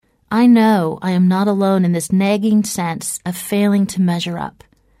I know I am not alone in this nagging sense of failing to measure up,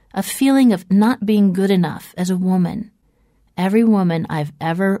 a feeling of not being good enough as a woman. Every woman I've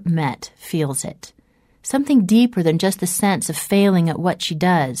ever met feels it. Something deeper than just the sense of failing at what she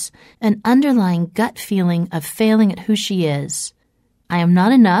does, an underlying gut feeling of failing at who she is. I am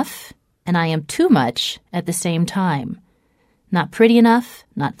not enough, and I am too much at the same time. Not pretty enough,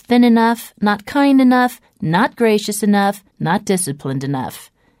 not thin enough, not kind enough, not gracious enough, not disciplined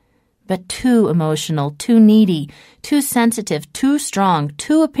enough. But too emotional, too needy, too sensitive, too strong,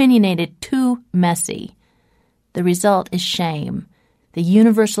 too opinionated, too messy. The result is shame, the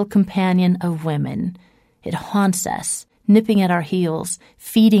universal companion of women. It haunts us, nipping at our heels,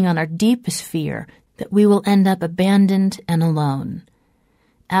 feeding on our deepest fear that we will end up abandoned and alone.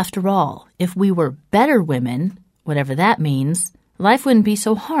 After all, if we were better women, whatever that means, life wouldn't be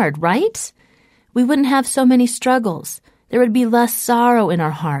so hard, right? We wouldn't have so many struggles. There would be less sorrow in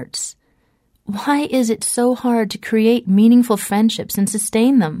our hearts. Why is it so hard to create meaningful friendships and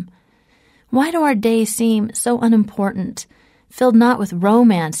sustain them? Why do our days seem so unimportant, filled not with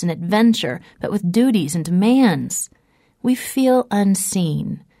romance and adventure, but with duties and demands? We feel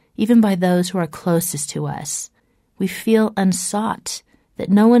unseen, even by those who are closest to us. We feel unsought, that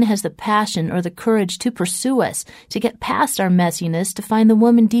no one has the passion or the courage to pursue us, to get past our messiness, to find the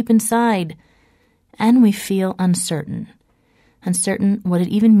woman deep inside. And we feel uncertain what it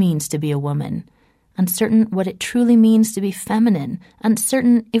even means to be a woman, uncertain what it truly means to be feminine,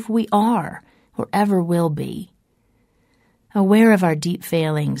 uncertain if we are or ever will be. Aware of our deep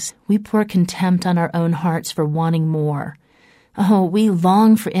failings, we pour contempt on our own hearts for wanting more. Oh, we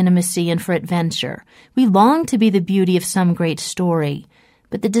long for intimacy and for adventure. We long to be the beauty of some great story.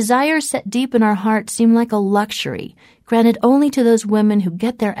 But the desires set deep in our hearts seem like a luxury, granted only to those women who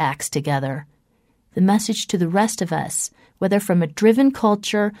get their acts together. The message to the rest of us, whether from a driven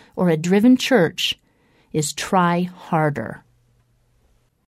culture or a driven church, is try harder.